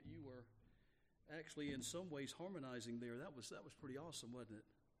actually in some ways harmonizing there. That was pretty awesome, wasn't it?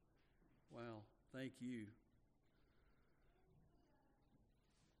 Wow, thank you.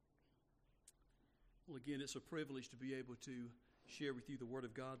 Well, again, it's a privilege to be able to share with you the Word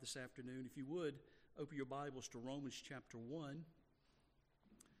of God this afternoon. If you would, open your Bibles to Romans chapter 1.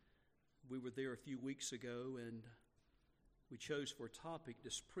 We were there a few weeks ago, and we chose for a topic to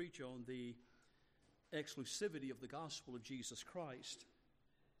preach on the exclusivity of the gospel of Jesus Christ.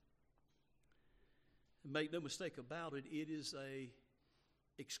 And make no mistake about it, it is a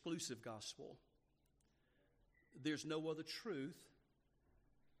exclusive gospel. There's no other truth.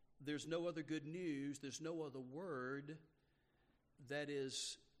 There's no other good news. There's no other word that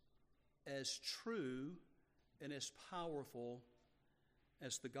is as true and as powerful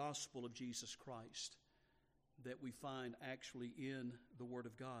as the gospel of Jesus Christ that we find actually in the Word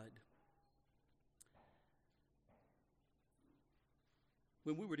of God.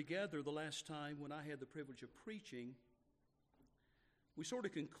 When we were together the last time when I had the privilege of preaching, we sort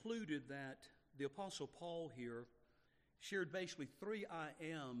of concluded that the Apostle Paul here shared basically 3 I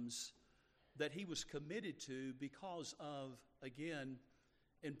ams that he was committed to because of, again,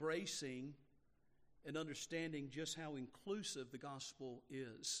 embracing and understanding just how inclusive the gospel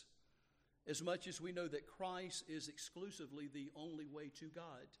is. As much as we know that Christ is exclusively the only way to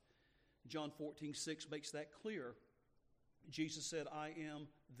God. John 14:6 makes that clear. Jesus said, I am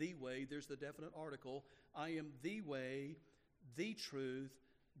the way. There's the definite article. I am the way, the truth,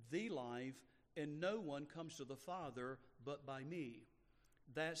 the life, and no one comes to the Father but by me.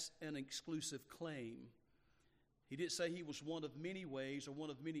 That's an exclusive claim. He didn't say he was one of many ways or one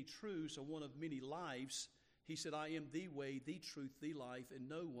of many truths or one of many lives. He said, I am the way, the truth, the life, and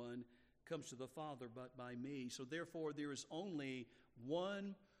no one comes to the Father but by me. So therefore, there is only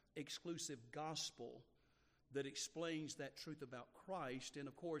one exclusive gospel that explains that truth about Christ. And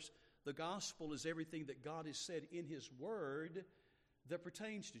of course, the gospel is everything that God has said in His Word that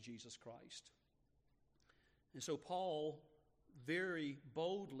pertains to Jesus Christ. And so Paul very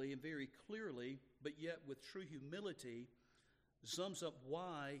boldly and very clearly, but yet with true humility, sums up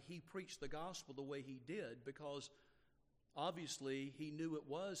why he preached the gospel the way he did, because obviously he knew it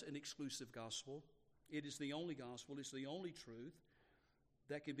was an exclusive gospel. It is the only gospel, it's the only truth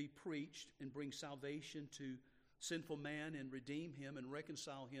that can be preached and bring salvation to sinful man and redeem him and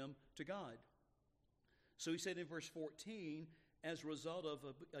reconcile him to God. So he said in verse 14, as a result of,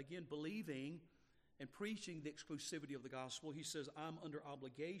 again, believing and preaching the exclusivity of the gospel, he says, I'm under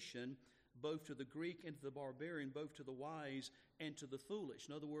obligation both to the Greek and to the barbarian, both to the wise and to the foolish.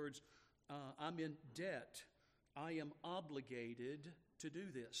 In other words, I'm in debt. I am obligated to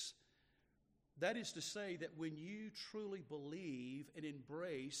do this. That is to say that when you truly believe and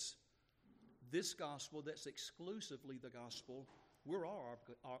embrace this gospel that's exclusively the gospel, we're all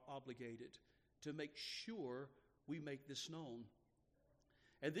obligated to make sure we make this known.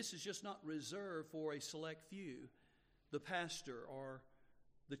 And this is just not reserved for a select few, the pastor or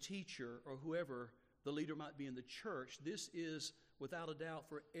the teacher or whoever the leader might be in the church. This is, without a doubt,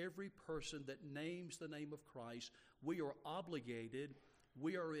 for every person that names the name of Christ. We are obligated,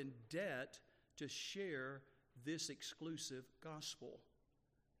 we are in debt to share this exclusive gospel.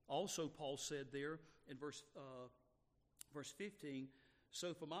 Also, Paul said there in verse 15,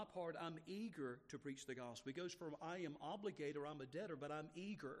 so for my part, I'm eager to preach the gospel. He goes from I am obligated or I'm a debtor, but I'm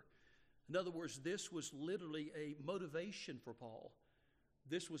eager. In other words, this was literally a motivation for Paul.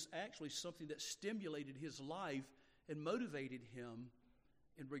 This was actually something that stimulated his life and motivated him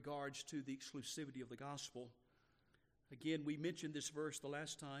in regards to the exclusivity of the gospel. Again, we mentioned this verse the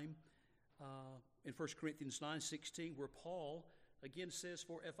last time in 1 Corinthians 9:16, where Paul again says,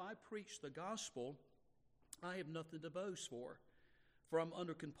 for if I preach the gospel, I have nothing to boast for I'm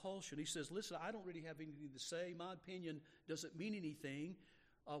under compulsion. He says, listen, I don't really have anything to say. My opinion doesn't mean anything.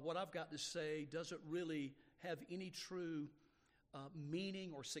 What I've got to say doesn't really have any true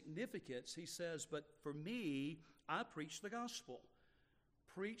meaning or significance. He says, but for me, I preach the gospel.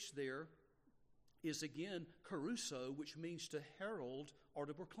 Preach there is again caruso, which means to herald or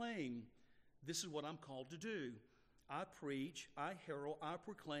to proclaim. This is what I'm called to do. I preach, I herald, I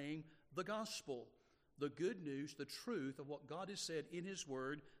proclaim the gospel, the good news, the truth of what God has said in His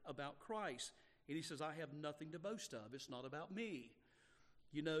Word about Christ. And he says, I have nothing to boast of. It's not about me.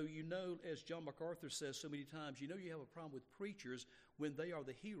 You know, as John MacArthur says so many times, you have a problem with preachers when they are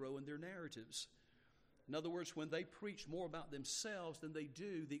the hero in their narratives. In other words, when they preach more about themselves than they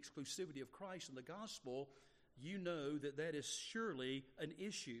do the exclusivity of Christ and the gospel, you know that is surely an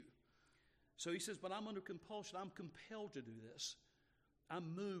issue. So he says, but I'm under compulsion. I'm compelled to do this.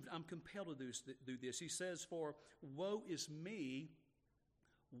 I'm moved. I'm compelled to do this. He says, for woe is me.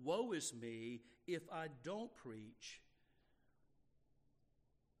 Woe is me if I don't preach,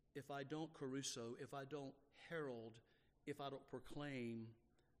 if I don't caruso, if I don't herald, if I don't proclaim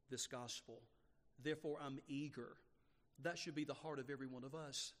this gospel. Therefore, I'm eager. That should be the heart of every one of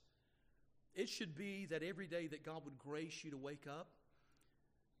us. It should be that every day that God would grace you to wake up,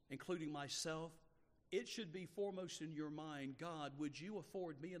 including myself, it should be foremost in your mind, God, would you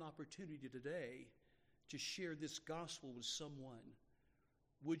afford me an opportunity today to share this gospel with someone?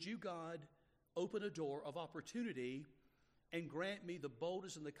 Would you, God, open a door of opportunity and grant me the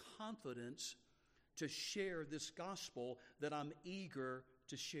boldness and the confidence to share this gospel that I'm eager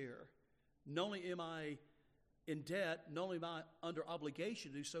to share? Not only am I in debt, not only am I under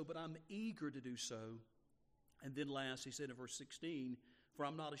obligation to do so, but I'm eager to do so. And then last, he said in verse 16, for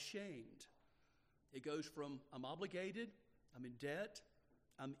I'm not ashamed. It goes from I'm obligated, I'm in debt,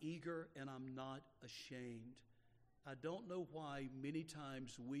 I'm eager, and I'm not ashamed. I don't know why many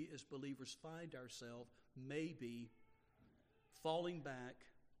times we as believers find ourselves maybe falling back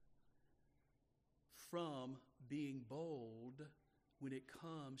from being bold when it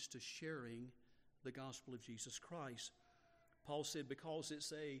comes to sharing the gospel of Jesus Christ. Paul said because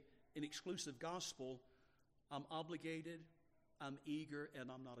it's an exclusive gospel, I'm obligated, I'm eager, and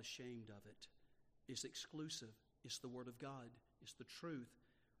I'm not ashamed of it. It's exclusive. It's the Word of God. It's the truth.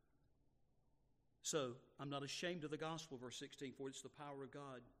 So, I'm not ashamed of the gospel, verse 16, for it's the power of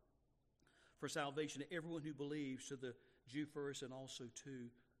God for salvation to everyone who believes, to the Jew first and also to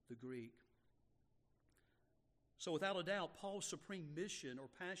the Greek. So, without a doubt, Paul's supreme mission or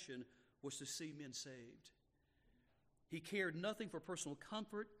passion was to see men saved. He cared nothing for personal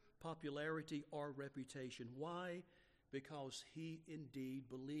comfort, popularity, or reputation. Why? Because he indeed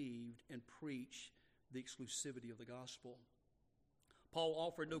believed and preached the exclusivity of the gospel. Paul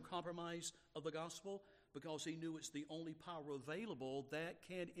offered no compromise of the gospel because he knew it's the only power available that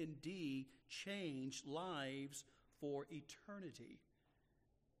can indeed change lives for eternity.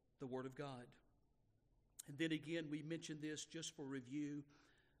 The Word of God. And then again, we mentioned this just for review.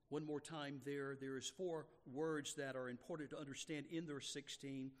 One more time there is 4 words that are important to understand in verse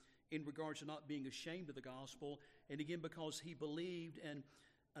 16 in regards to not being ashamed of the gospel. And again, because he believed and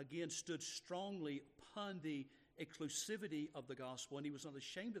again stood strongly upon the exclusivity of the gospel, and he was not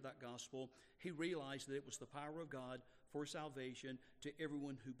ashamed of that gospel, he realized that it was the power of God for salvation to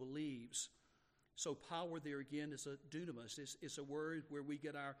everyone who believes. So power there again is a dunamis. It's a word where we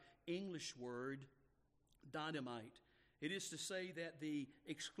get our English word dynamite. It is to say that the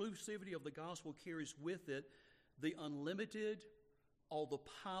exclusivity of the gospel carries with it the unlimited, all the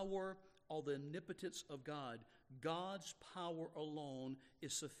power, all the omnipotence of God. God's power alone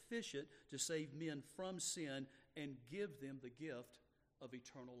is sufficient to save men from sin and give them the gift of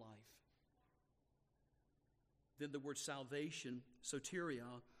eternal life. Then the word salvation,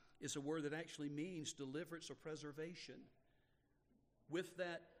 soteria, is a word that actually means deliverance or preservation. With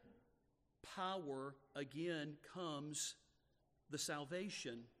that power, again, comes the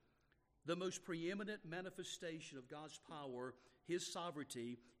salvation. The most preeminent manifestation of God's power, His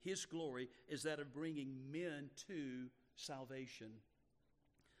sovereignty, His glory, is that of bringing men to salvation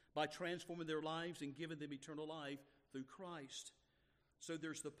by transforming their lives and giving them eternal life through Christ. So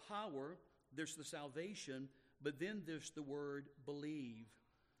there's the power, there's the salvation, but then there's the word believe.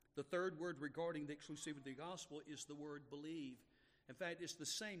 The third word regarding the exclusivity of the gospel is the word believe. In fact, it's the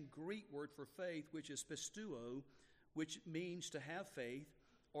same Greek word for faith, which is pisteuo, which means to have faith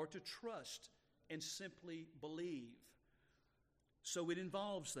or to trust and simply believe. So it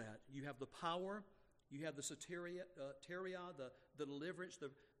involves that. You have the power, you have the soteria, the deliverance,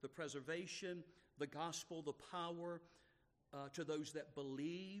 the preservation, the gospel, the power to those that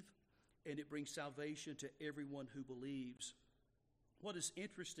believe, and it brings salvation to everyone who believes. What is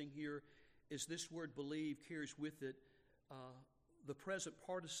interesting here is this word believe carries with it the present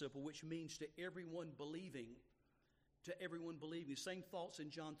participle, which means to everyone believing. To everyone believing. Same thoughts in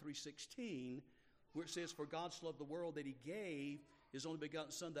John 3:16, where it says, for God so loved the world that He gave His only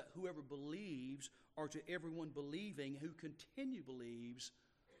begotten Son, that whoever believes, or to everyone believing who continue believes,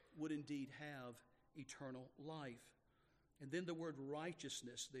 would indeed have eternal life. And then the word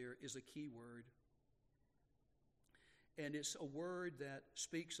righteousness there is a key word. And it's a word that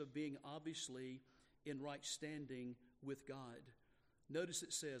speaks of being obviously in right standing with God. Notice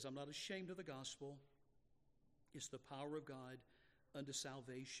it says, I'm not ashamed of the gospel. It's the power of God unto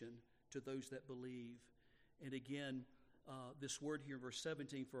salvation to those that believe. And again, this word here in verse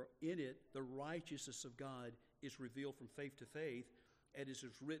 17, for in it the righteousness of God is revealed from faith to faith, and it is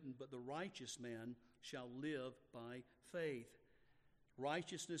written, but the righteous man shall live by faith.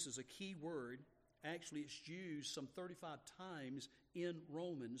 Righteousness is a key word Actually, it's used some 35 times in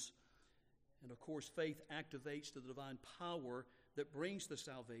Romans. And of course, faith activates the divine power that brings the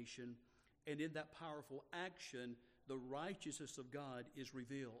salvation. And in that powerful action, the righteousness of God is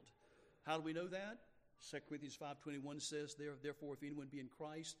revealed. How do we know that? 2 Corinthians 5:21 says, therefore, if anyone be in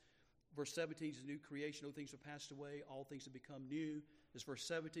Christ, verse 17 is a new creation. Old things have passed away. All things have become new. That's verse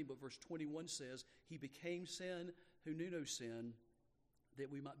 17. But verse 21 says, he became sin who knew no sin,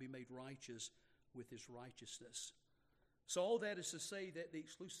 that we might be made righteous with his righteousness. So all that is to say that the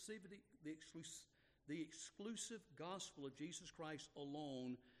exclusive gospel of Jesus Christ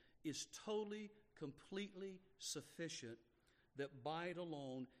alone is totally, completely sufficient, that by it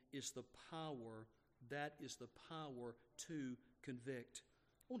alone is the power, that is the power to convict.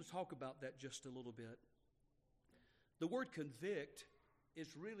 I want to talk about that just a little bit. The word convict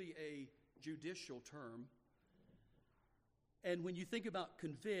is really a judicial term. And when you think about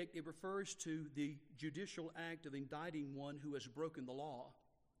convict, it refers to the judicial act of indicting one who has broken the law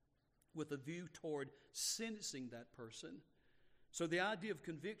with a view toward sentencing that person. So the idea of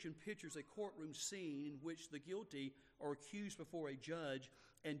conviction pictures a courtroom scene in which the guilty are accused before a judge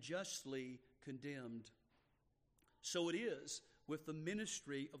and justly condemned. So it is with the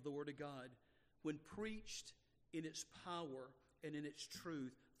ministry of the Word of God. When preached in its power and in its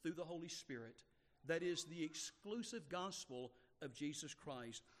truth through the Holy Spirit, that is the exclusive gospel of Jesus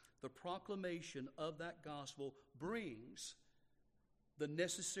Christ, the proclamation of that gospel brings the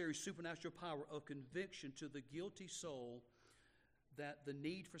necessary supernatural power of conviction to the guilty soul, that the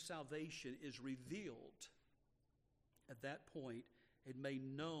need for salvation is revealed at that point and made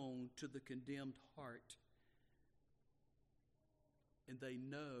known to the condemned heart. And they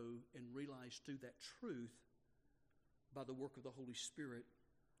know and realize through that truth, by the work of the Holy Spirit,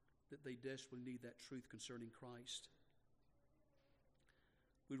 that they desperately need that truth concerning Christ.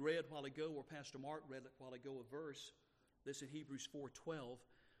 We read a while ago, or Pastor Mark read a while ago, a verse that's in Hebrews 4:12.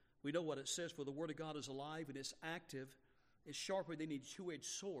 We know what it says, for the Word of God is alive and it's active. It's sharper than any two-edged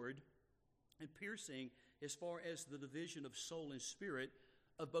sword, and piercing as far as the division of soul and spirit,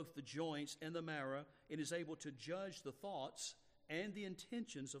 of both the joints and the marrow, and is able to judge the thoughts and the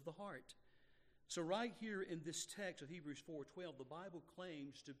intentions of the heart. So right here in this text of Hebrews 4:12, the Bible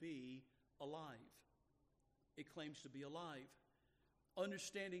claims to be alive. It claims to be alive.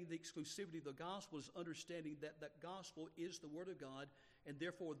 Understanding the exclusivity of the gospel is understanding that that gospel is the Word of God, and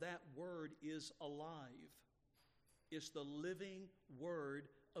therefore that Word is alive. It's the living Word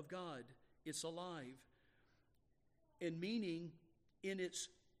of God. It's alive. And meaning in its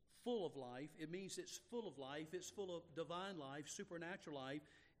full of life, it means it's full of life, it's full of divine life, supernatural life.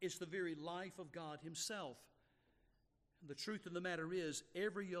 It's the very life of God Himself. The truth of the matter is,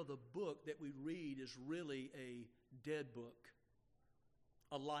 every other book that we read is really a dead book,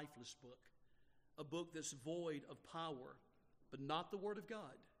 a lifeless book, a book that's void of power, but not the Word of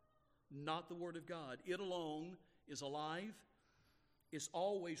God. Not the Word of God. It alone is alive, it's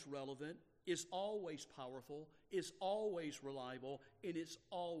always relevant, it's always powerful, it's always reliable, and it's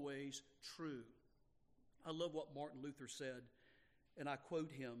always true. I love what Martin Luther said, and I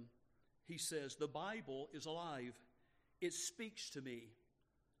quote him. He says, "The Bible is alive. It speaks to me.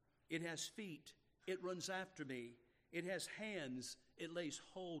 It has feet. It runs after me. It has hands. It lays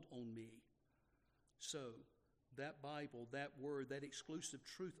hold on me." So, that Bible, that Word, that exclusive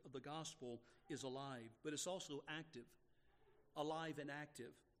truth of the gospel is alive, but it's also active, alive and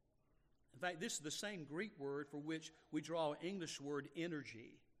active. In fact, this is the same Greek word for which we draw our English word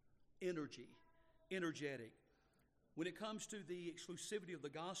energy, energetic. When it comes to the exclusivity of the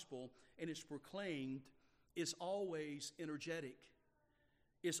gospel and it's proclaimed, it's always energetic.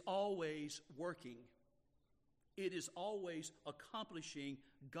 It's always working. It is always accomplishing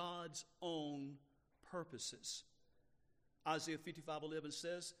God's own purposes. Isaiah 55:11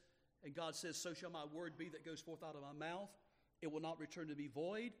 says, and God says, "So shall my word be that goes forth out of my mouth. It will not return to me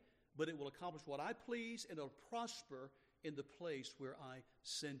void, but it will accomplish what I please, and it will prosper in the place where I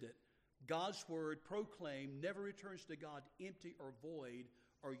send it." God's word proclaimed never returns to God empty or void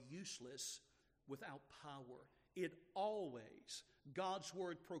or useless without power. It always, God's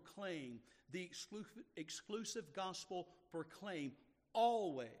word proclaimed, the exclusive gospel proclaimed,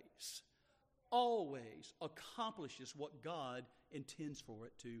 always accomplishes what God intends for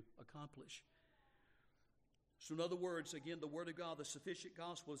it to accomplish. So in other words, again, the Word of God, the sufficient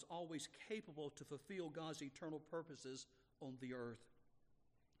gospel, is always capable to fulfill God's eternal purposes on the earth.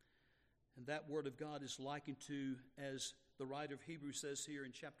 And that Word of God is likened to, as the writer of Hebrews says here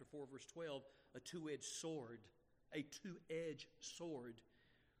in chapter 4, verse 12, a two-edged sword. A two-edged sword.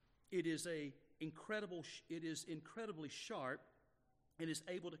 It is incredibly sharp and is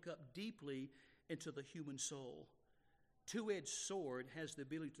able to cut deeply into the human soul. Two-edged sword has the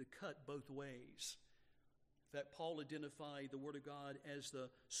ability to cut both ways. In fact, Paul identified the Word of God as the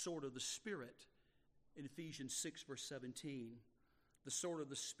sword of the Spirit in Ephesians 6, verse 17. The sword of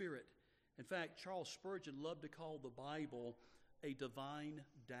the Spirit. In fact, Charles Spurgeon loved to call the Bible a divine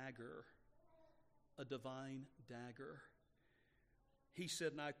dagger. A divine dagger. He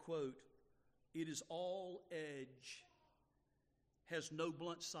said, and I quote, "It is all edge, has no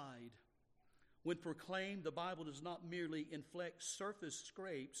blunt side. When proclaimed, the Bible does not merely inflict surface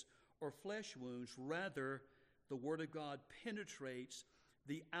scrapes or flesh wounds. Rather, the Word of God penetrates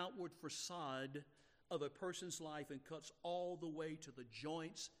the outward facade of a person's life and cuts all the way to the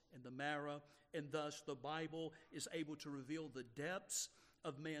joints and the marrow, and thus the Bible is able to reveal the depths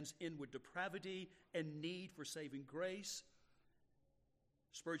of man's inward depravity and need for saving grace."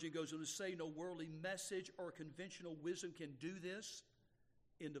 Spurgeon goes on to say, "No worldly message or conventional wisdom can do this."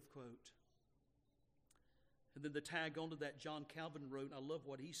 End of quote. And then the tag onto that, John Calvin wrote, I love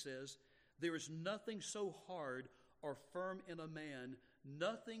what he says, "There is nothing so hard or firm in a man,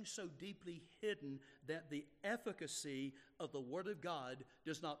 nothing so deeply hidden that the efficacy of the Word of God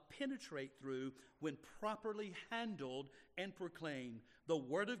does not penetrate through when properly handled and proclaimed. The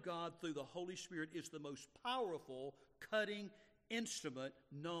Word of God through the Holy Spirit is the most powerful cutting instrument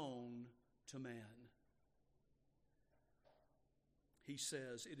known to man." He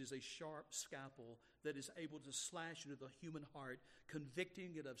says it is a sharp scalpel that is able to slash into the human heart,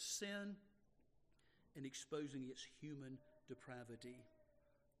 convicting it of sin and exposing its human depravity.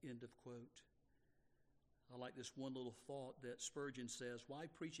 End of quote. I like this one little thought that Spurgeon says, "Why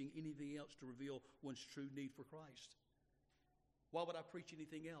preaching anything else to reveal one's true need for Christ? Why would I preach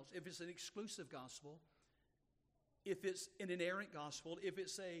anything else? If it's an exclusive gospel, if it's an inerrant gospel, if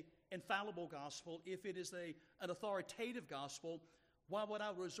it's an infallible gospel, if it is an authoritative gospel, why would I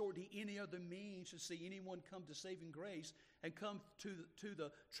resort to any other means to see anyone come to saving grace and come to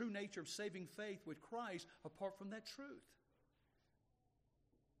the true nature of saving faith with Christ apart from that truth?"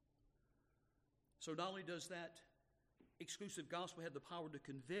 So not only does that exclusive gospel have the power to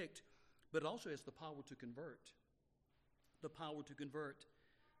convict, but it also has the power to convert. The power to convert.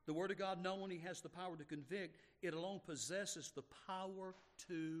 The Word of God not only has the power to convict, it alone possesses the power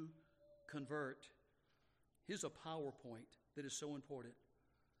to convert. Here's a PowerPoint that is so important.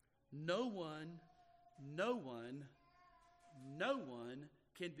 No one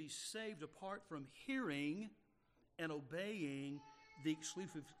can be saved apart from hearing and obeying the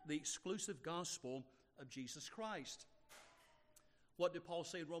exclusive gospel of Jesus Christ. What did Paul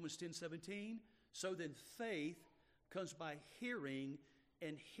say in Romans 10:17? "So then faith comes by hearing,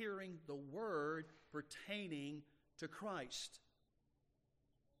 and hearing the word pertaining to Christ."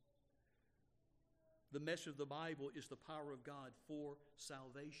 The message of the Bible is the power of God for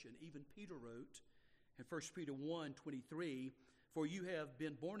salvation. Even Peter wrote in 1 Peter 1:23, "For you have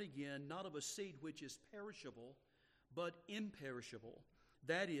been born again, not of a seed which is perishable, but imperishable.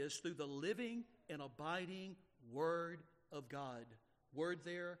 That is, through the living and abiding Word of God." Word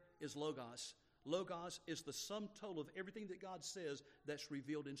there is Logos. Logos is the sum total of everything that God says that's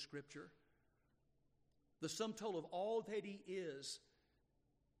revealed in Scripture. The sum total of all that He is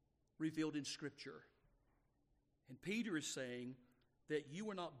revealed in Scripture. And Peter is saying that you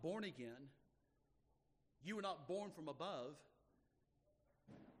were not born again. You were not born from above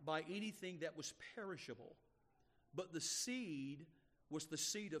by anything that was perishable. But the seed was the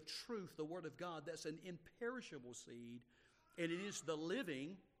seed of truth, the Word of God. That's an imperishable seed. And it is the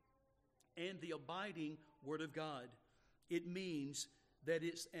living and the abiding Word of God. It means that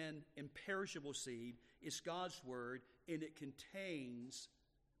it's an imperishable seed. It's God's Word, and it contains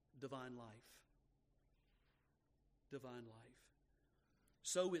divine life. Divine life.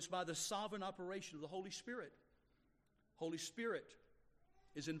 So it's by the sovereign operation of the Holy Spirit. Holy Spirit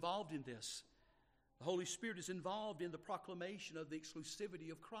is involved in this. The Holy Spirit is involved in the proclamation of the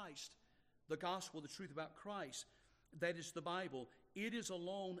exclusivity of Christ, the gospel, the truth about Christ. That is the Bible. It is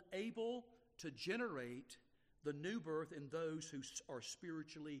alone able to generate the new birth in those who are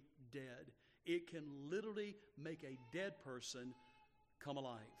spiritually dead. It can literally make a dead person come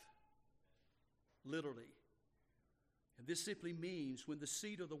alive. Literally. And this simply means when the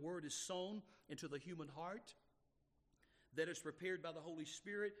seed of the Word is sown into the human heart, that is prepared by the Holy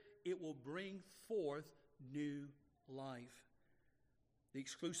Spirit, it will bring forth new life. The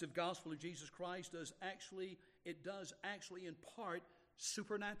exclusive gospel of Jesus Christ does actually impart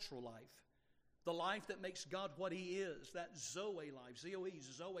supernatural life. The life that makes God what He is, that Zoe life, Z-O-E,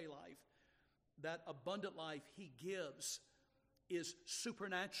 Zoe life, that abundant life He gives is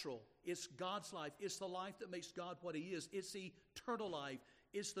supernatural. It's God's life. It's the life that makes God what He is. It's eternal life.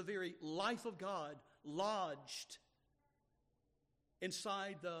 It's the very life of God lodged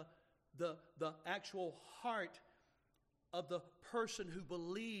inside the actual heart of the person who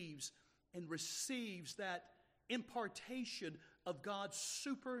believes and receives that impartation of God's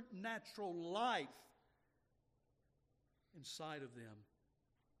supernatural life inside of them.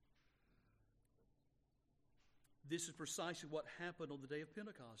 This is precisely what happened on the day of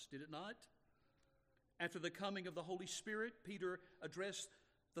Pentecost, did it not? After the coming of the Holy Spirit, Peter addressed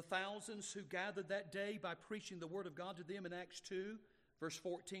the thousands who gathered that day by preaching the Word of God to them in Acts 2, verse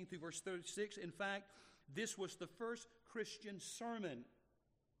 14 through verse 36. In fact, this was the first Christian sermon.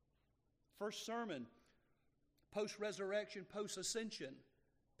 First sermon, post-resurrection, post-ascension.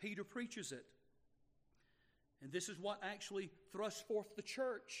 Peter preaches it. And this is what actually thrust forth the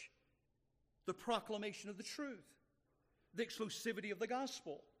church. The proclamation of the truth. The exclusivity of the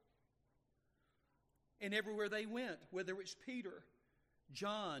gospel. And everywhere they went, whether it's Peter,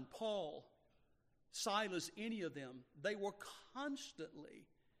 John, Paul, Silas, any of them, they were constantly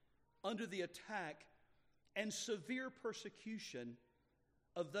under the attack and severe persecution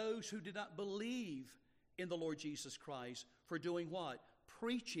of those who did not believe in the Lord Jesus Christ for doing what?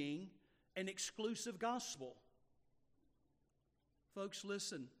 Preaching an exclusive gospel. Folks,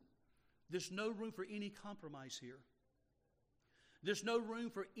 listen. There's no room for any compromise here. There's no room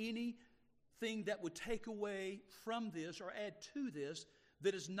for anything that would take away from this or add to this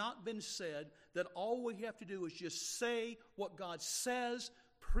that has not been said, that all we have to do is just say what God says,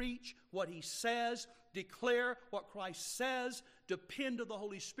 preach what He says, declare what Christ says, depend on the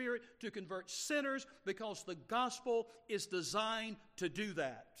Holy Spirit to convert sinners, because the gospel is designed to do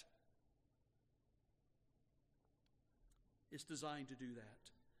that. It's designed to do that.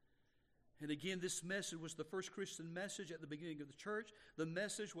 And again, this message was the first Christian message at the beginning of the church. The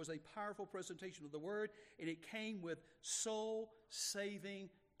message was a powerful presentation of the Word, and it came with soul-saving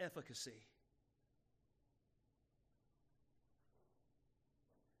efficacy.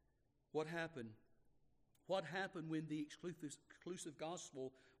 What happened? What happened when the exclusive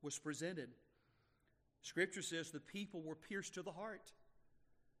gospel was presented? Scripture says the people were pierced to the heart.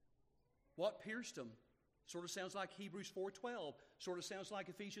 What pierced them? Sort of sounds like Hebrews 4:12. Sort of sounds like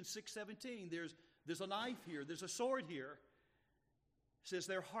Ephesians 6:17. There's a knife here. There's a sword here. It says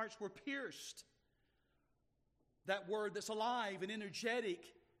their hearts were pierced. That word that's alive and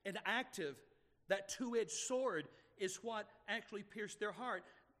energetic and active, that two-edged sword, is what actually pierced their heart.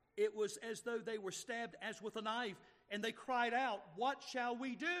 It was as though they were stabbed as with a knife, and they cried out, "What shall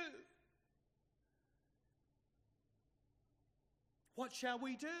we do? What shall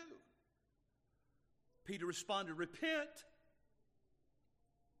we do?" Peter responded, "Repent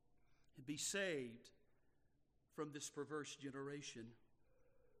and be saved from this perverse generation."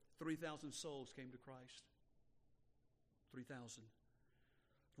 3,000 souls came to Christ. 3,000.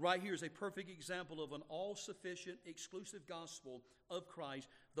 Right here is a perfect example of an all-sufficient, exclusive gospel of Christ,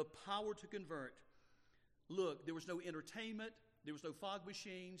 the power to convert. Look, there was no entertainment, there was no fog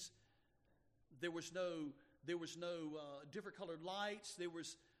machines, there was no different colored lights, there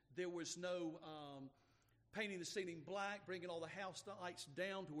was no painting the ceiling black, bringing all the house lights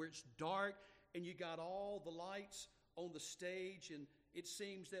down to where it's dark, and you got all the lights on the stage, and it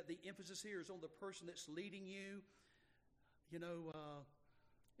seems that the emphasis here is on the person that's leading you. You know,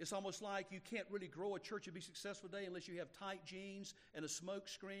 it's almost like you can't really grow a church and be successful today unless you have tight jeans and a smoke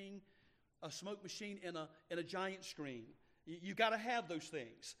screen, a smoke machine, and a giant screen. You got to have those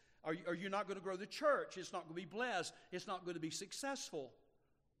things, or you're not going to grow the church. It's not going to be blessed. It's not going to be successful.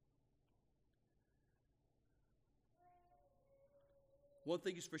 One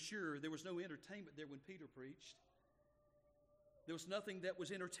thing is for sure, there was no entertainment there when Peter preached. There was nothing that was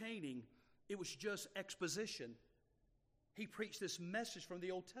entertaining. It was just exposition. He preached this message from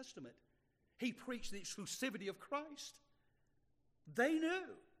the Old Testament. He preached the exclusivity of Christ. They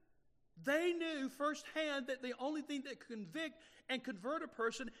knew firsthand that the only thing that could convict and convert a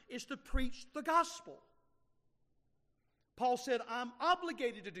person is to preach the gospel. Paul said, "I'm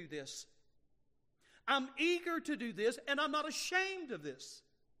obligated to do this. I'm eager to do this, and I'm not ashamed of this."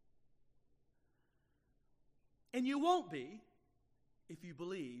 And you won't be if you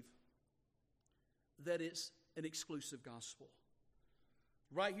believe that it's an exclusive gospel.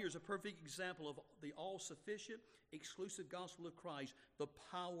 Right here is a perfect example of the all-sufficient, exclusive gospel of Christ, the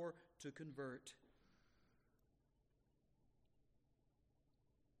power to convert.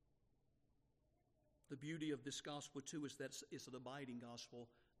 The beauty of this gospel, too, is that it's an abiding gospel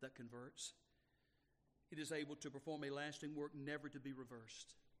that converts. It is able to perform a lasting work, never to be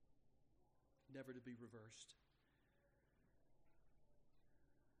reversed. Never to be reversed.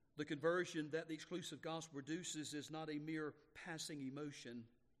 The conversion that the exclusive gospel produces is not a mere passing emotion,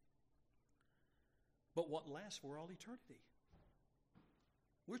 but what lasts for all eternity.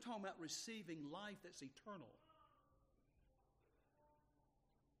 We're talking about receiving life that's eternal.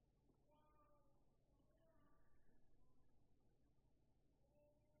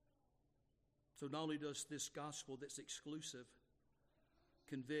 So not only does this gospel that's exclusive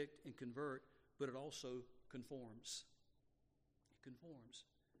convict and convert, but it also conforms. It conforms.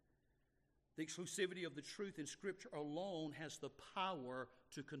 The exclusivity of the truth in Scripture alone has the power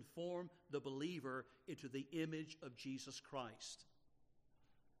to conform the believer into the image of Jesus Christ.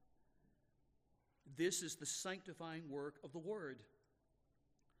 This is the sanctifying work of the Word,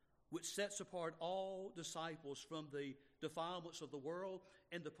 which sets apart all disciples from the defilements of the world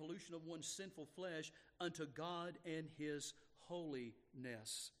and the pollution of one's sinful flesh unto God and His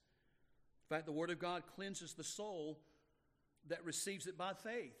holiness. In fact, the Word of God cleanses the soul that receives it by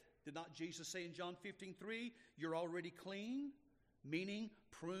faith. Did not Jesus say in John 15:3, you're already clean, meaning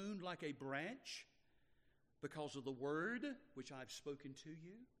pruned like a branch because of the word which I've spoken to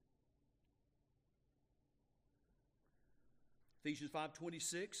you? Ephesians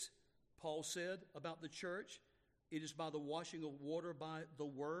 5:26, Paul said about the church, it is by the washing of water by the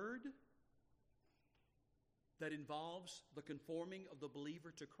word that involves the conforming of the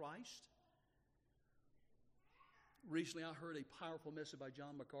believer to Christ. Recently, I heard a powerful message by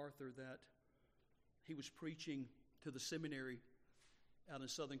John MacArthur that he was preaching to the seminary out in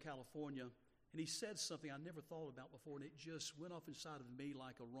Southern California, and he said something I never thought about before, and it just went off inside of me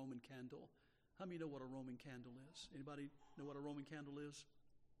like a Roman candle. How many know what a Roman candle is? Anybody know what a Roman candle is?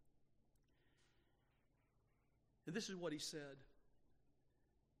 And this is what he said.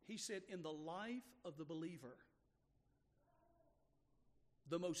 He said, in the life of the believer,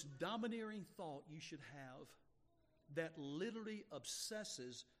 the most domineering thought you should have that literally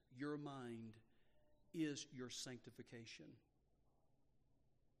obsesses your mind is your sanctification,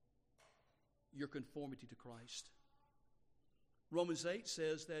 your conformity to Christ. Romans 8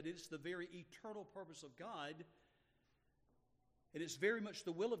 says that it's the very eternal purpose of God, and it's very much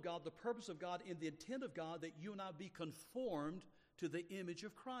the will of God, the purpose of God, and the intent of God that you and I be conformed to the image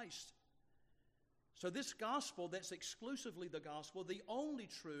of Christ. So this gospel that's exclusively the gospel, the only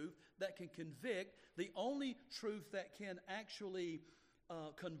truth that can convict, the only truth that can actually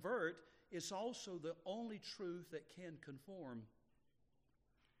convert, is also the only truth that can conform.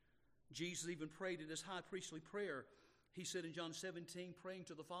 Jesus even prayed in his high priestly prayer. He said in John 17, praying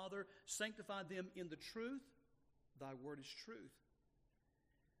to the Father, sanctify them in the truth. Thy word is truth.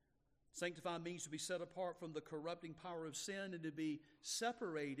 Sanctify means to be set apart from the corrupting power of sin and to be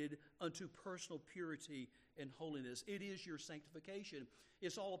separated unto personal purity and holiness. It is your sanctification.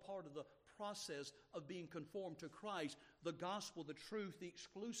 It's all a part of the process of being conformed to Christ. The gospel, the truth, the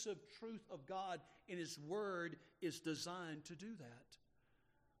exclusive truth of God in His Word is designed to do that.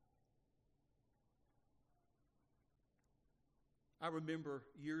 I remember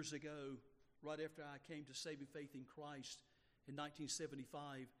years ago, right after I came to saving faith in Christ in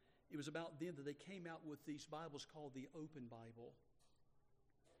 1975, it was about then that they came out with these Bibles called the Open Bible.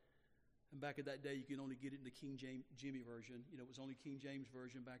 And back in that day, you could only get it in the King James Jimmy version. You know, it was only King James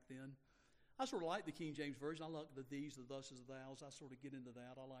version back then. I sort of like the King James version. I like the these, the thuses, the thous. I sort of get into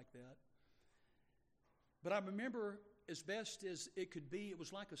that. I like that. But I remember, as best as it could be, it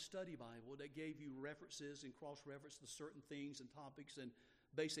was like a study Bible that gave you references and cross-reference to certain things and topics and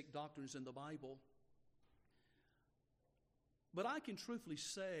basic doctrines in the Bible. But I can truthfully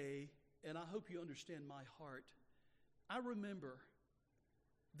say, and I hope you understand my heart, I remember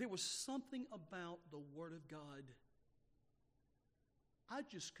there was something about the Word of God. I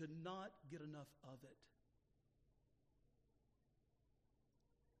just could not get enough of it.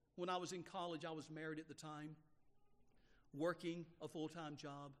 When I was in college, I was married at the time, working a full-time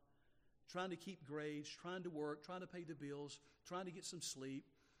job, trying to keep grades, trying to work, trying to pay the bills, trying to get some sleep.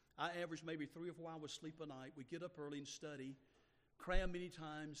 I averaged maybe 3 or 4 hours sleep a night. We'd get up early and study, cram many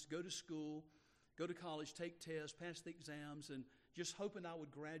times, go to school, go to college, take tests, pass the exams, and just hoping I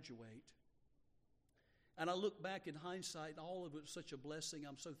would graduate. And I look back in hindsight, and all of it was such a blessing.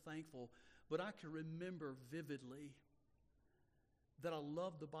 I'm so thankful. But I can remember vividly that I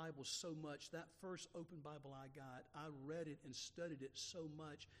loved the Bible so much. That first open Bible I got, I read it and studied it so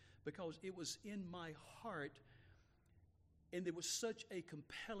much because it was in my heart, and there was such a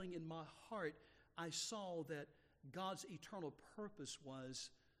compelling in my heart. I saw that God's eternal purpose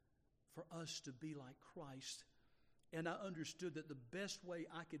was for us to be like Christ. And I understood that the best way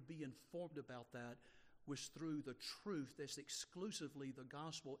I could be informed about that was through the truth that's exclusively the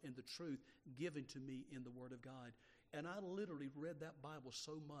gospel and the truth given to me in the Word of God. And I literally read that Bible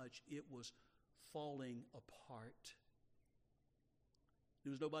so much it was falling apart.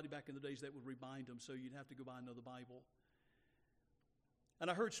 There was nobody back in the days that would remind them, so you'd have to go buy another Bible. And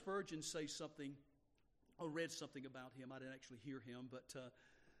I heard Spurgeon say something, or read something about him. I didn't actually hear him, but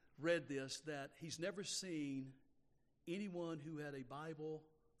read this, that he's never seen anyone who had a Bible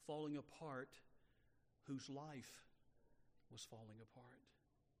falling apart whose life was falling apart.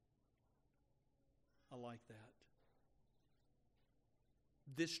 I like that.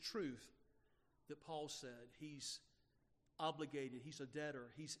 This truth that Paul said, he's obligated, he's a debtor,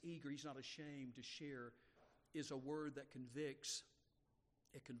 he's eager, he's not ashamed to share, is a word that convicts,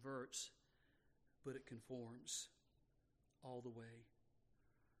 it converts, but it conforms all the way.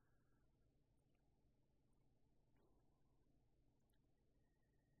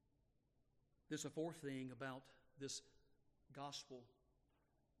 There's a fourth thing about this gospel.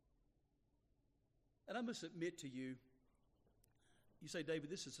 And I must admit to you, you say, David,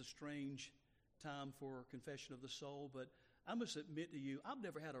 this is a strange time for confession of the soul, but I must admit to you, I've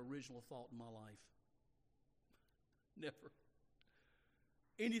never had an original thought in my life. Never.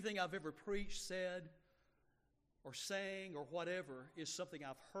 Anything I've ever preached, said, or sang, or whatever is something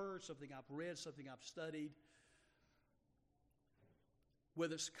I've heard, something I've read, something I've studied.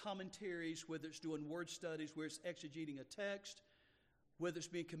 Whether it's commentaries, whether it's doing word studies, whether it's exegeting a text, whether it's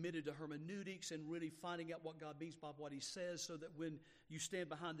being committed to hermeneutics and really finding out what God means by what he says, so that when you stand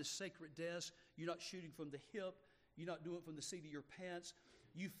behind this sacred desk, you're not shooting from the hip, you're not doing it from the seat of your pants.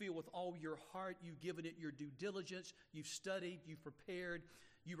 You feel with all your heart, you've given it your due diligence, you've studied, you've prepared.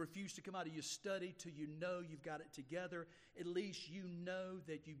 You refuse to come out of your study till you know you've got it together. At least you know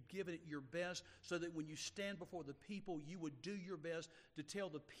that you've given it your best, so that when you stand before the people, you would do your best to tell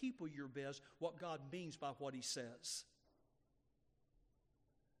the people your best what God means by what he says.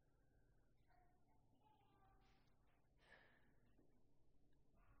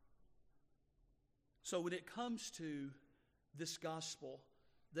 So when it comes to this gospel,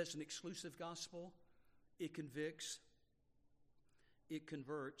 that's an exclusive gospel, it convicts, it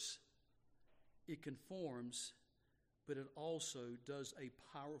converts, it conforms, but it also does a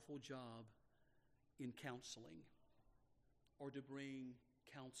powerful job in counseling, or to bring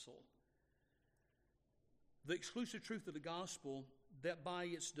counsel. The exclusive truth of the gospel, that by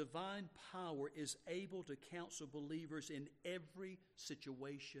its divine power is able to counsel believers in every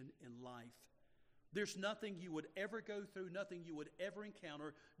situation in life. There's nothing you would ever go through, nothing you would ever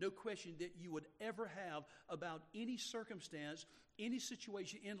encounter, no question that you would ever have about any circumstance, any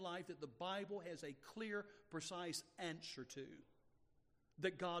situation in life that the Bible has a clear, precise answer to,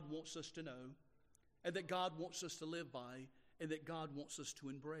 that God wants us to know, and that God wants us to live by, and that God wants us to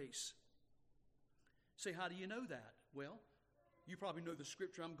embrace. Say, how do you know that? Well, you probably know the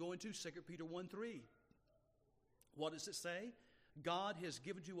scripture I'm going to, 2 Peter 1:3. What does it say? God has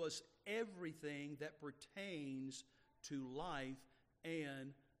given to us everything that pertains to life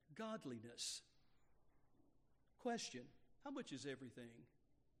and godliness. Question, how much is everything?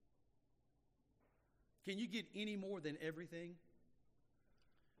 Can you get any more than everything?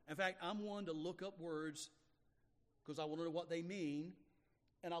 In fact, I'm one to look up words because I want to know what they mean.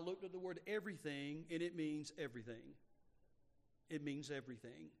 And I looked at the word everything, and it means everything. It means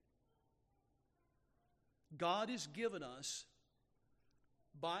everything. God has given us,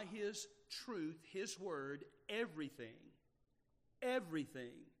 by his truth, his word, everything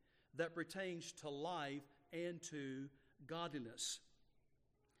that pertains to life and to godliness.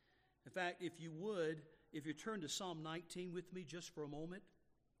 In fact, if you turn to Psalm 19 with me just for a moment.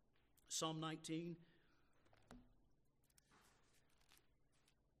 Psalm 19.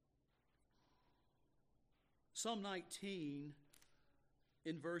 Psalm 19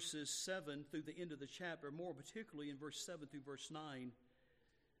 in verses 7 through the end of the chapter, more particularly in verse 7 through verse 9,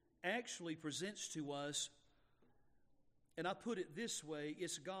 actually presents to us, and I put it this way,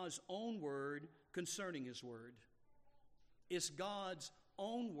 it's God's own word concerning his word. It's God's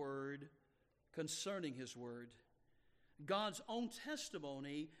own word concerning his word. God's own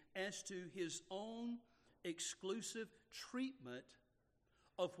testimony as to his own exclusive treatment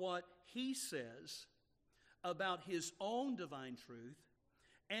of what he says about his own divine truth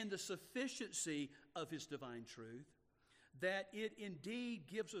and the sufficiency of his divine truth, that it indeed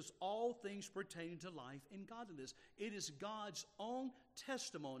gives us all things pertaining to life and godliness. It is God's own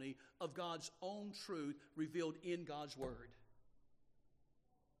testimony of God's own truth revealed in God's word.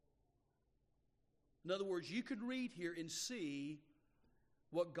 In other words, you can read here and see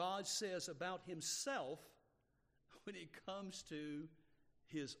what God says about himself when it comes to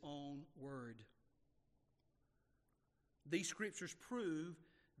his own word. These scriptures prove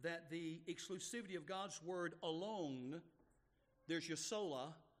that the exclusivity of God's Word alone, there's your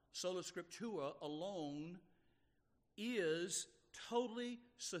sola scriptura, alone, is totally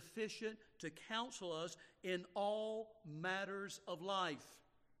sufficient to counsel us in all matters of life.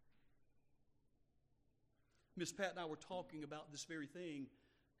 Miss Pat and I were talking about this very thing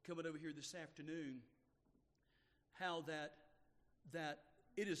coming over here this afternoon, how that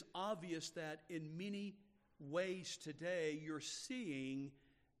it is obvious that in many ways today you're seeing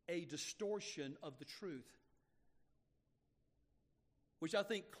a distortion of the truth, which I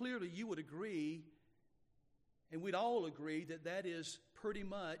think clearly you would agree, and we'd all agree, that that is pretty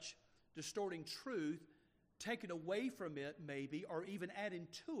much distorting truth, taking away from it maybe, or even adding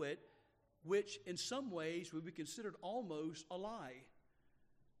to it, which in some ways would be considered almost a lie.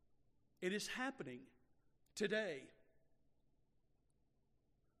 It is happening today.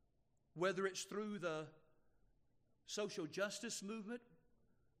 Whether it's through the social justice movement,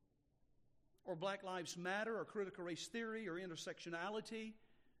 or Black Lives Matter, or critical race theory, or intersectionality,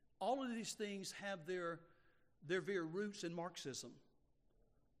 all of these things have their very roots in Marxism.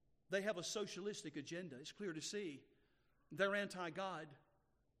 They have a socialistic agenda. It's clear to see. They're anti-God.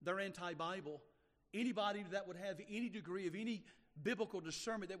 They're anti-Bible. Anybody that would have any degree of any biblical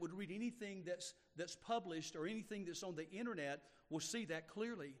discernment, that would read anything that's published or anything that's on the internet, will see that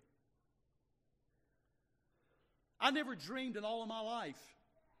clearly. I never dreamed in all of my life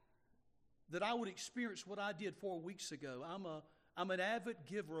that I would experience what I did 4 weeks ago. I'm an avid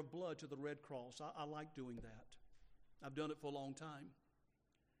giver of blood to the Red Cross. I like doing that. I've done it for a long time.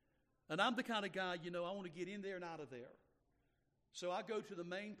 And I'm the kind of guy, I want to get in there and out of there. So I go to the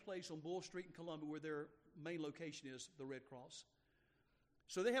main place on Bull Street in Columbia where their main location is, the Red Cross.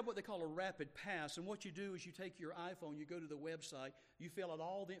 So they have what they call a rapid pass. And what you do is you take your iPhone, you go to the website, you fill out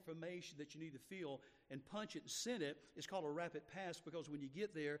all the information that you need to fill and punch it and send it. It's called a rapid pass because when you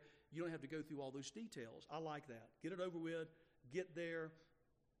get there, you don't have to go through all those details. I like that. Get it over with, get there,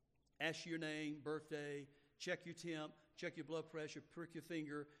 ask your name, birthday, check your temp, check your blood pressure, prick your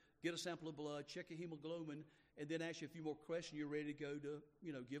finger, get a sample of blood, check your hemoglobin, and then ask you a few more questions. You're ready to go to,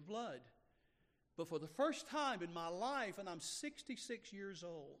 give blood. But for the first time in my life, and I'm 66 years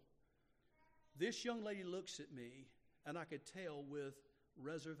old, this young lady looks at me, and I could tell with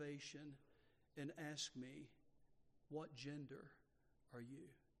reservation, and asked me, "What gender are you?"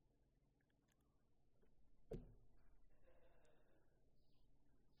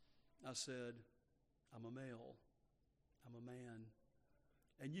 I said, "I'm a male. I'm a man."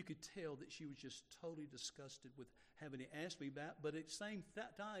 And you could tell that she was just totally disgusted with having to ask me that. But at the same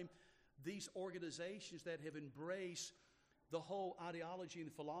time, these organizations that have embraced the whole ideology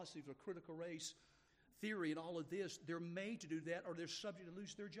and philosophy of critical race theory and all of this, they're made to do that or they're subject to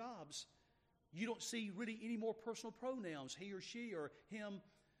lose their jobs. You don't see really any more personal pronouns, he or she or him,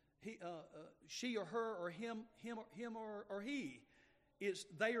 she or her or him or he. It's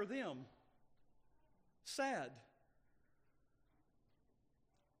they or them. Sad.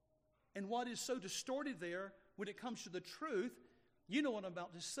 And what is so distorted there when it comes to the truth, you know what I'm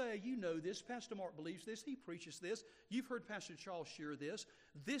about to say. You know this. Pastor Mark believes this. He preaches this. You've heard Pastor Charles share this.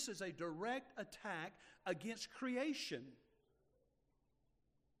 This is a direct attack against creation.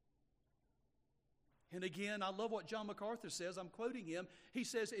 And again, I love what John MacArthur says. I'm quoting him. He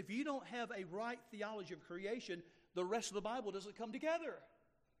says, if you don't have a right theology of creation, the rest of the Bible doesn't come together.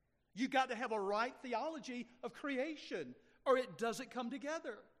 You've got to have a right theology of creation, or it doesn't come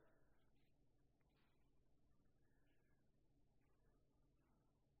together.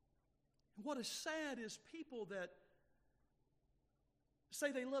 What is sad is people that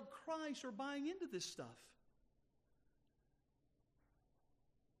say they love Christ are buying into this stuff.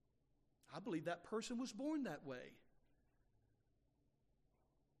 I believe that person was born that way.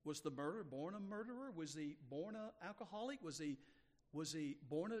 Was the murderer born a murderer? Was he born an alcoholic? Was he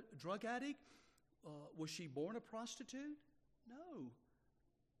born a drug addict? Was she born a prostitute? No.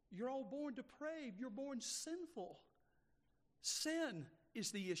 You're all born depraved. You're born sinful. Sin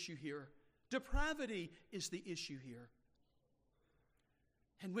is the issue here. Depravity is the issue here.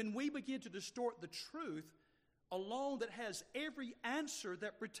 And when we begin to distort the truth alone that has every answer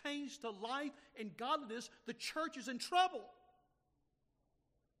that pertains to life and godliness, the church is in trouble.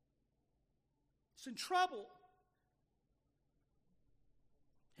 It's in trouble.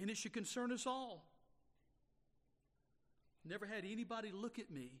 And it should concern us all. Never had anybody look at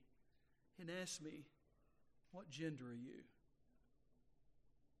me and ask me, "What gender are you?"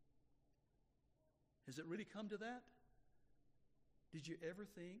 Has it really come to that? Did you ever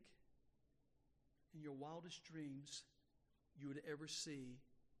think in your wildest dreams you would ever see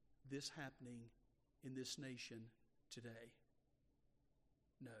this happening in this nation today?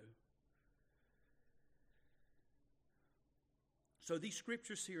 No. So these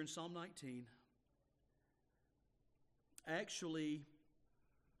scriptures here in Psalm 19 actually,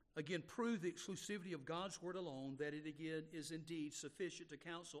 again, prove the exclusivity of God's word alone, that it again is indeed sufficient to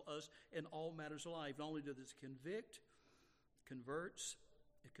counsel us in all matters of life. Not only does it convict, converts,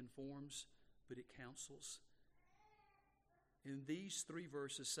 it conforms, but it counsels. In these three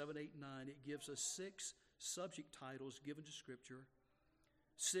verses, 7, 8, 9, it gives us 6 subject titles given to Scripture,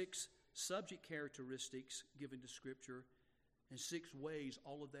 6 subject characteristics given to Scripture, and 6 ways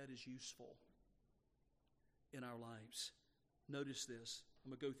all of that is useful in our lives. Notice this.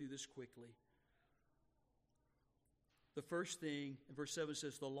 I'm going to go through this quickly. The first thing in verse 7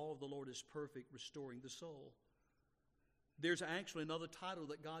 says, the law of the Lord is perfect, restoring the soul. There's actually another title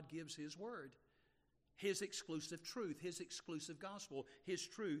that God gives His word. His exclusive truth, His exclusive gospel, His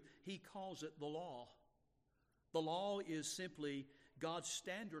truth. He calls it the law. The law is simply God's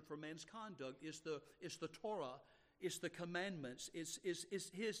standard for man's conduct. It's the Torah. It's the commandments. It's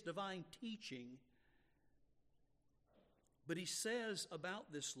His divine teaching. But He says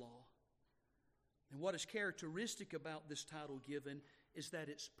about this law, and what is characteristic about this title given, is that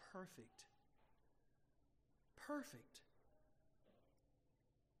it's perfect. Perfect.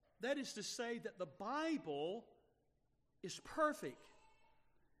 That is to say that the Bible is perfect.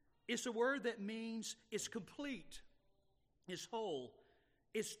 It's a word that means it's complete, it's whole,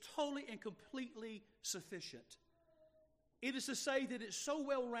 it's totally and completely sufficient. It is to say that it's so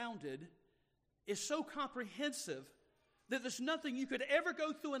well-rounded, it's so comprehensive, that there's nothing you could ever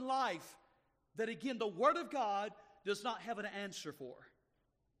go through in life that, again, the Word of God does not have an answer for.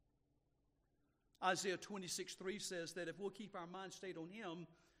 Isaiah 26:3 says that if we'll keep our mind stayed on Him,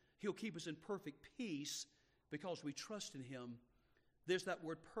 He'll keep us in perfect peace because we trust in Him. There's that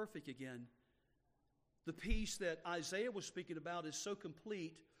word perfect again. The peace that Isaiah was speaking about is so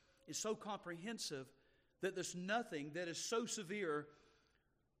complete, is so comprehensive, that there's nothing that is so severe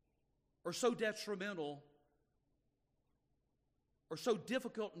or so detrimental or so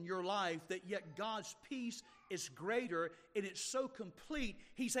difficult in your life that yet God's peace is greater and it's so complete,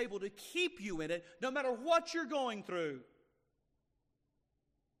 He's able to keep you in it no matter what you're going through.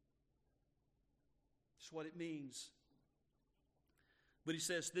 That's what it means. But He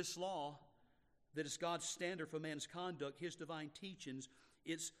says this law, that is God's standard for man's conduct, His divine teachings,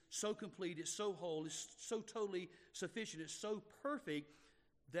 it's so complete, it's so whole, it's so totally sufficient, it's so perfect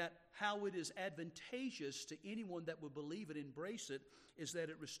that how it is advantageous to anyone that would believe it, embrace it, is that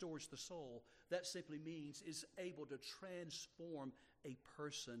it restores the soul. That simply means it's able to transform a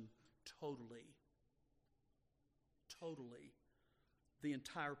person totally. Totally. The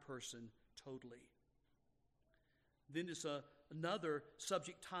entire person totally. Then there's another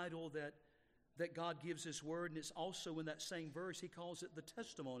subject title that God gives His word, and it's also in that same verse. He calls it the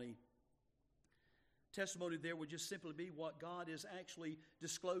testimony. Testimony there would just simply be what God has actually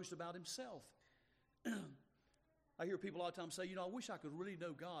disclosed about Himself. I hear people all the time say, I wish I could really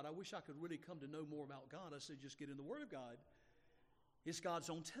know God. I wish I could really come to know more about God. I say, just get in the Word of God. It's God's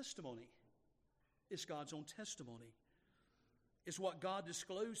own testimony. It's God's own testimony. It's what God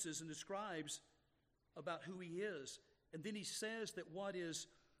discloses and describes about who He is. And then He says that what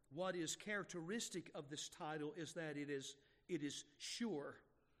is characteristic of this title is that it is sure.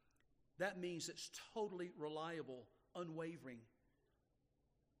 That means it's totally reliable, unwavering,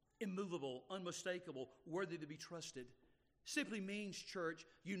 immovable, unmistakable, worthy to be trusted. Simply means, church,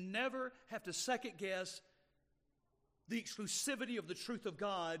 you never have to second guess the exclusivity of the truth of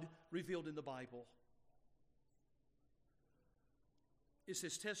God revealed in the Bible. It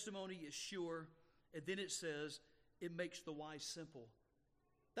says testimony is sure, and then it says it makes the wise simple.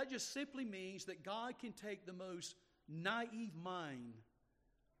 That just simply means that God can take the most naive mind,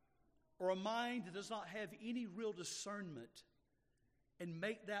 or a mind that does not have any real discernment, and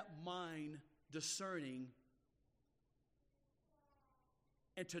make that mind discerning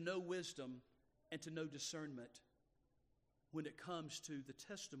and to know wisdom and to know discernment when it comes to the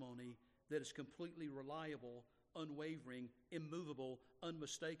testimony that is completely reliable, unwavering, immovable,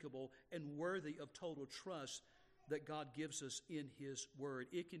 unmistakable, and worthy of total trust that God gives us in His Word.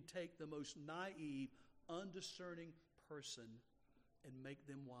 It can take the most naive, undiscerning person and make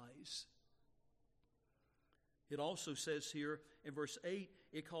them wise. It also says here in verse 8,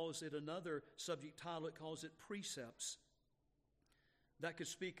 it calls it another subject title. It calls it precepts. That could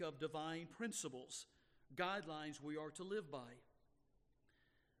speak of divine principles, guidelines we are to live by.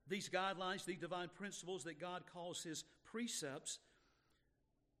 These guidelines, these divine principles that God calls His precepts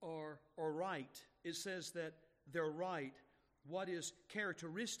are right. It says that they're right. What is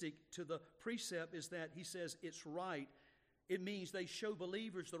characteristic to the precept is that He says it's right. It means they show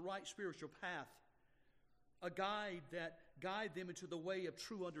believers the right spiritual path. a guide that guide them into the way of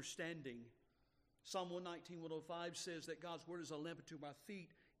true understanding. Psalm 119, 105 says that God's word is a lamp unto my feet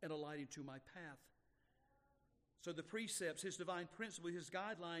and a light unto my path. So the precepts, His divine principles, His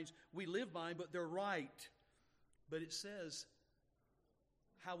guidelines, we live by, but they're right. But it says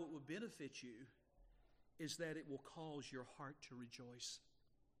how it will benefit you is that it will cause your heart to rejoice.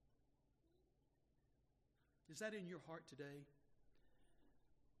 Is that in your heart today?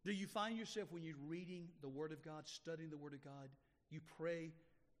 Do you find yourself when you're reading the Word of God, studying the Word of God, you pray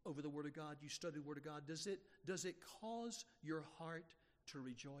over the Word of God, you study the Word of God, does it cause your heart to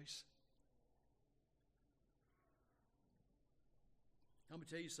rejoice? I'm going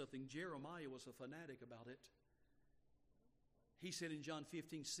to tell you something. Jeremiah was a fanatic about it. He said in John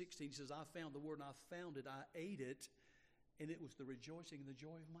 15, 16, he says, I found the Word and I found it, I ate it, and it was the rejoicing and the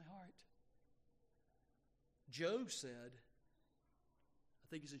joy of my heart. Job said, I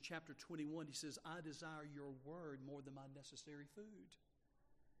think it's in chapter 21, he says, I desire your word more than my necessary food.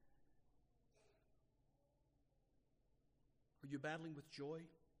 Are you battling with joy?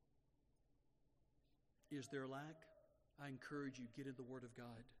 Is there lack? I encourage you, get in the Word of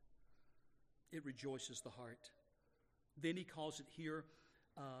God. It rejoices the heart. Then he calls it here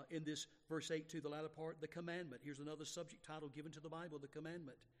in this verse 8 to the latter part, the commandment. Here's another subject title given to the Bible, the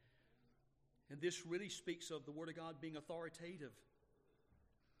commandment. And this really speaks of the Word of God being authoritative,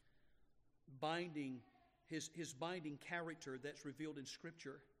 binding, his binding character that's revealed in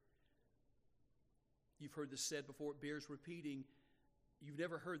Scripture. You've heard this said before, it bears repeating. You've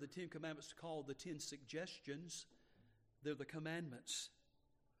never heard the 10 Commandments called the 10 suggestions. They're the commandments.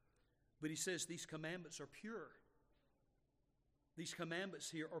 But he says these commandments are pure. These commandments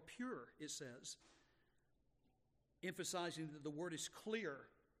here are pure, it says. Emphasizing that the word is clear,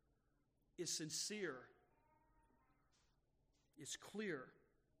 is sincere. It's clear,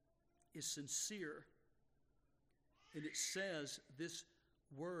 is sincere. And it says this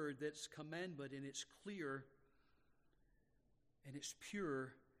word that's commandment and it's clear and it's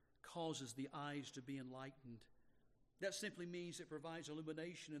pure causes the eyes to be enlightened. That simply means it provides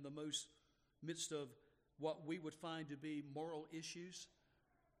illumination in the midst of what we would find to be moral issues.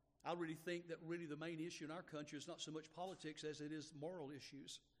 I really think that really the main issue in our country is not so much politics as it is moral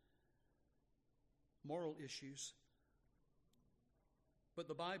issues. Moral issues. But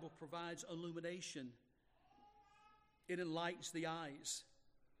the Bible provides illumination. It enlightens the eyes.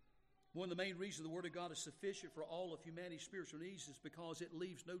 One of the main reasons the Word of God is sufficient for all of humanity's spiritual needs is because it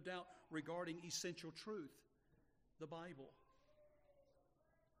leaves no doubt regarding essential truth, the Bible.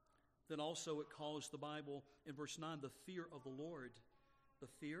 Then also it calls the Bible, in verse 9, the fear of the Lord. The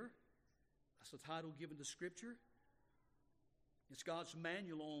fear, that's the title given to Scripture. It's God's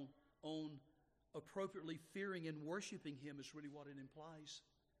manual on appropriately fearing and worshiping Him is really what it implies.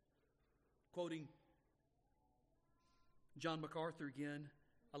 Quoting John MacArthur again,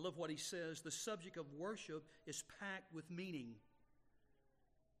 I love what he says. The subject of worship is packed with meaning.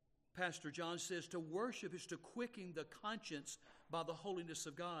 Pastor John says, to worship is to quicken the conscience by the holiness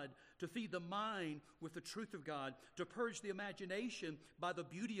of God, to feed the mind with the truth of God, to purge the imagination by the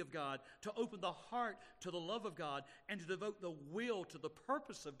beauty of God, to open the heart to the love of God, and to devote the will to the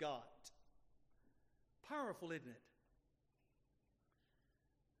purpose of God. Powerful, isn't it?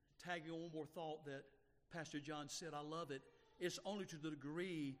 Tagging on one more thought that Pastor John said, I love it. It's only to the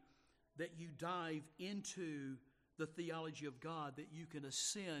degree that you dive into the theology of God that you can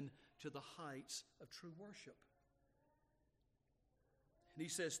ascend to the heights of true worship. And he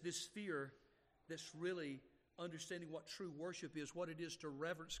says this fear, that's really understanding what true worship is, what it is to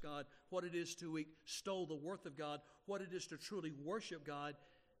reverence God, what it is to extol the worth of God, what it is to truly worship God.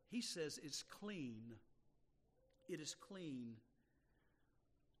 He says it's clean. It is clean.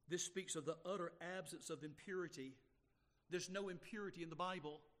 This speaks of the utter absence of impurity. There's no impurity in the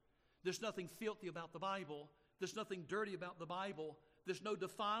Bible. There's nothing filthy about the Bible. There's nothing dirty about the Bible. There's no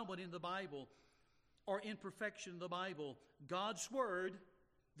defilement in the Bible or imperfection in the Bible. God's Word,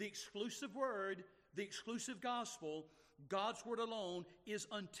 the exclusive gospel, God's Word alone is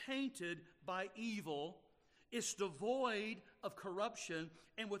untainted by evil. It's devoid of corruption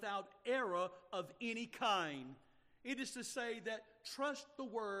and without error of any kind. It is to say that trust the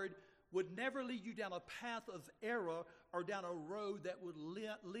Word would never lead you down a path of error or down a road that would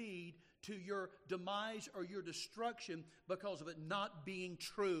lead to your demise or your destruction because of it not being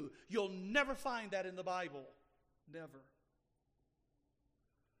true. You'll never find that in the Bible. Never.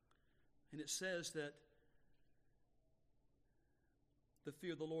 And it says that the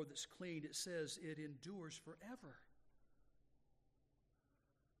fear of the Lord that's clean, it says it endures forever.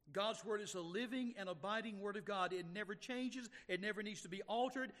 God's Word is a living and abiding Word of God. It never changes. It never needs to be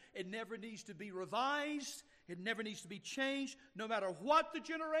altered. It never needs to be revised. It never needs to be changed, no matter what the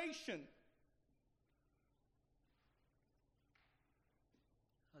generation.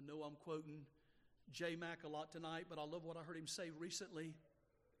 I know I'm quoting J. Mack a lot tonight, but I love what I heard him say recently.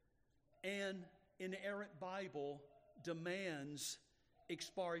 An inerrant Bible demands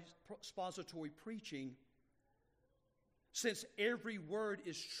expository preaching. Since every word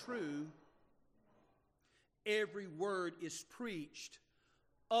is true, every word is preached.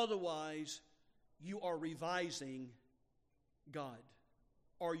 Otherwise, you are revising God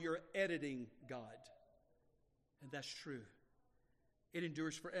or you're editing God. And that's true. It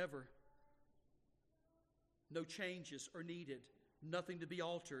endures forever. No changes are needed. Nothing to be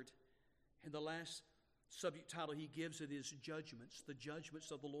altered. And the last subject title he gives it is Judgments. The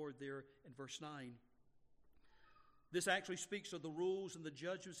judgments of the Lord there in verse 9. This actually speaks of the rules and the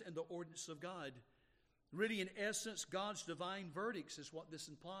judgments and the ordinance of God. Really, in essence, God's divine verdicts is what this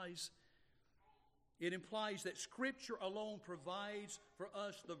implies. It implies that Scripture alone provides for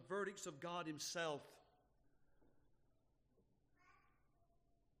us the verdicts of God Himself.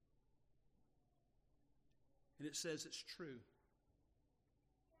 And it says it's true.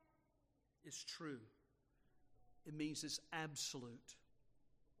 It's true. It means it's absolute.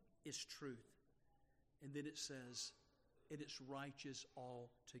 It's truth. And then it says, and it's righteous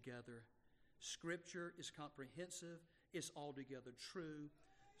altogether. Scripture is comprehensive. It's altogether true.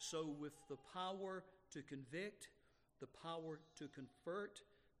 So with the power to convict, the power to convert,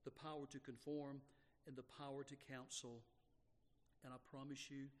 the power to conform, and the power to counsel. And I promise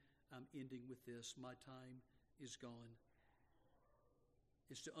you, I'm ending with this. My time is gone.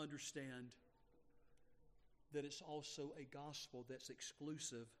 Is to understand that it's also a gospel that's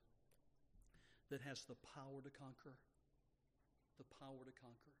exclusive, that has the power to conquer. The power to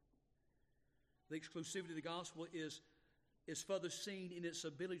conquer. The exclusivity of the gospel is further seen in its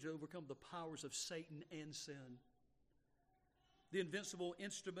ability to overcome the powers of Satan and sin. The invincible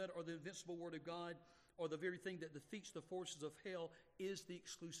instrument or the invincible word of God or the very thing that defeats the forces of hell is the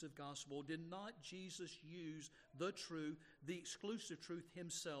exclusive gospel. Did not Jesus use the truth, the exclusive truth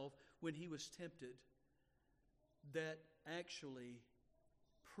Himself when He was tempted? That actually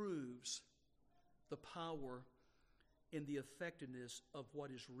proves the power and the effectiveness of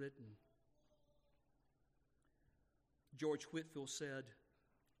what is written. George Whitefield said,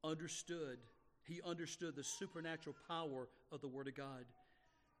 he understood the supernatural power of the Word of God.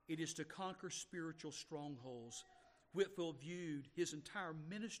 It is to conquer spiritual strongholds. Whitefield viewed his entire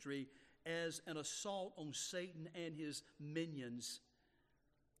ministry as an assault on Satan and his minions.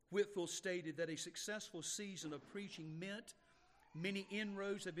 Whitefield stated that a successful season of preaching meant many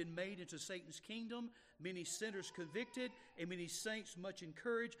inroads have been made into Satan's kingdom, many sinners convicted, and many saints much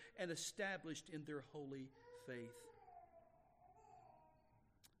encouraged and established in their holy faith.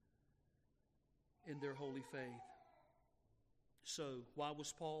 In their holy faith. So, why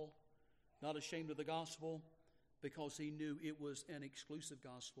was Paul not ashamed of the gospel? Because he knew it was an exclusive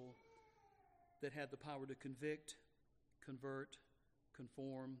gospel that had the power to convict, convert,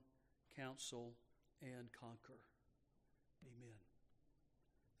 conform, counsel, and conquer. Amen.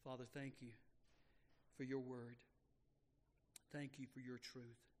 Father, thank you for your word. Thank you for your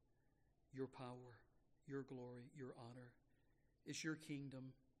truth, your power, your glory, your honor. It's your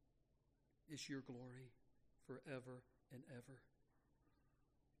kingdom. It's your glory forever and ever.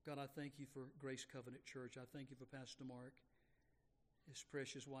 God, I thank you for Grace Covenant Church. I thank you for Pastor Mark, his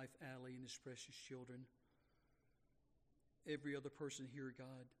precious wife Allie, and his precious children. Every other person here,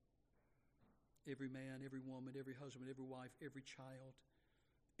 God. Every man, every woman, every husband, every wife, every child.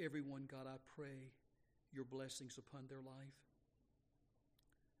 Everyone, God, I pray your blessings upon their life.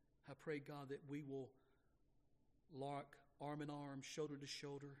 I pray, God, that we will lock arm in arm, shoulder to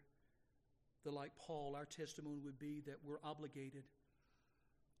shoulder. That like Paul, our testimony would be that we're obligated.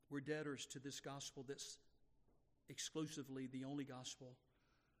 We're debtors to this gospel that's exclusively the only gospel.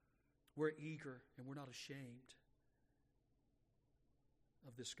 We're eager and we're not ashamed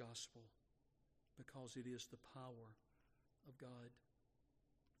of this gospel because it is the power of God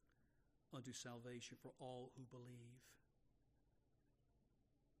unto salvation for all who believe.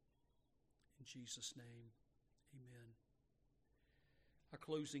 In Jesus' name, amen. Our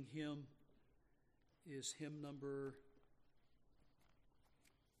closing hymn is hymn number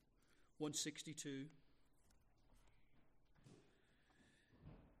 162.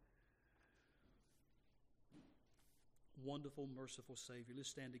 Wonderful, merciful Savior. Let's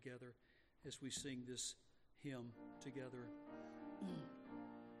stand together as we sing this hymn together.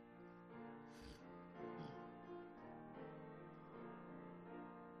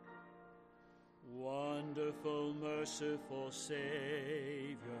 Wonderful, merciful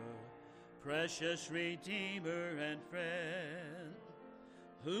Savior, precious Redeemer and friend,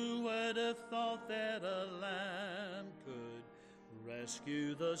 who would have thought that a lamb could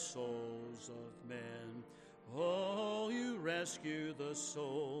rescue the souls of men? Oh, you rescue the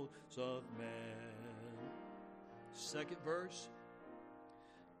souls of men. Second verse.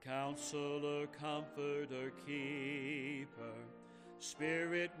 Counselor, Comforter, Keeper,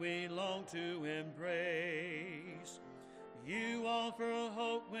 Spirit we long to embrace. You offer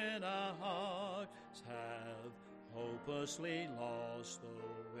hope when our hearts have hopelessly lost the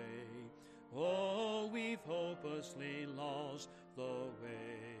way. Oh, we've hopelessly lost the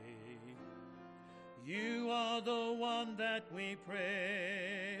way. You are the one that we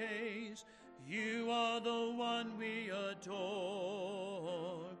praise. You are the one we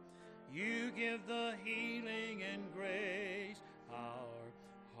adore. You give the healing and grace our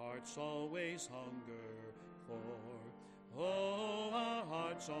hearts always hunger for. Oh, our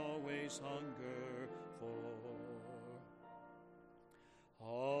hearts always hunger for.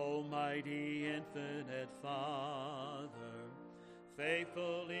 Almighty, infinite Father,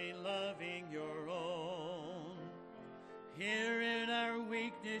 faithfully loving your own, here in our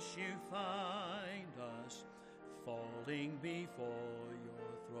weakness you find us, falling before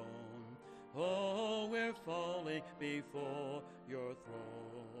your throne. Oh, we're falling before your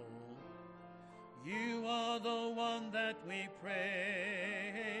throne. You are the one that we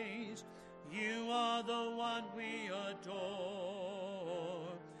praise. You are the one we adore.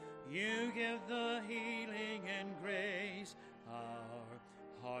 You give the healing and grace our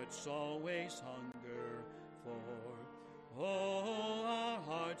hearts always hunger for. Oh, our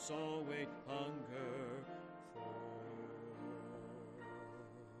hearts always hunger for.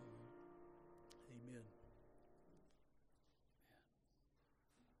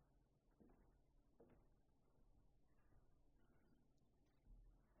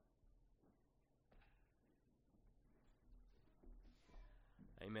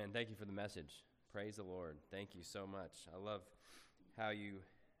 Amen. Amen. Thank you for the message. Praise the Lord. Thank you so much. I love how you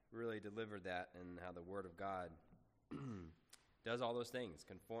really delivered that and how the Word of God does all those things.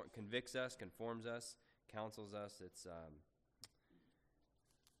 Convicts us, conforms us, counsels us. It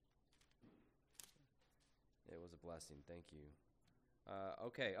was a blessing. Thank you.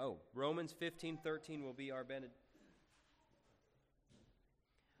 Okay. Oh, Romans 15:13 will be our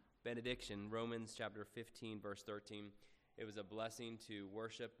benediction. Romans chapter 15, verse 13. It was a blessing to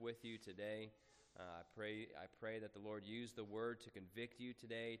worship with you today. I pray that the Lord use the word to convict you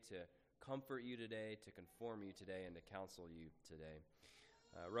today, to comfort you today, to conform you today, and to counsel you today.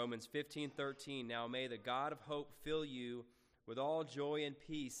 Romans 15:13. Now may the God of hope fill you with all joy and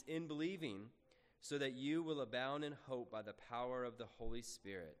peace in believing, so that you will abound in hope by the power of the Holy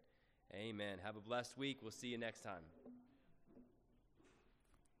Spirit. Amen. Have a blessed week. We'll see you next time.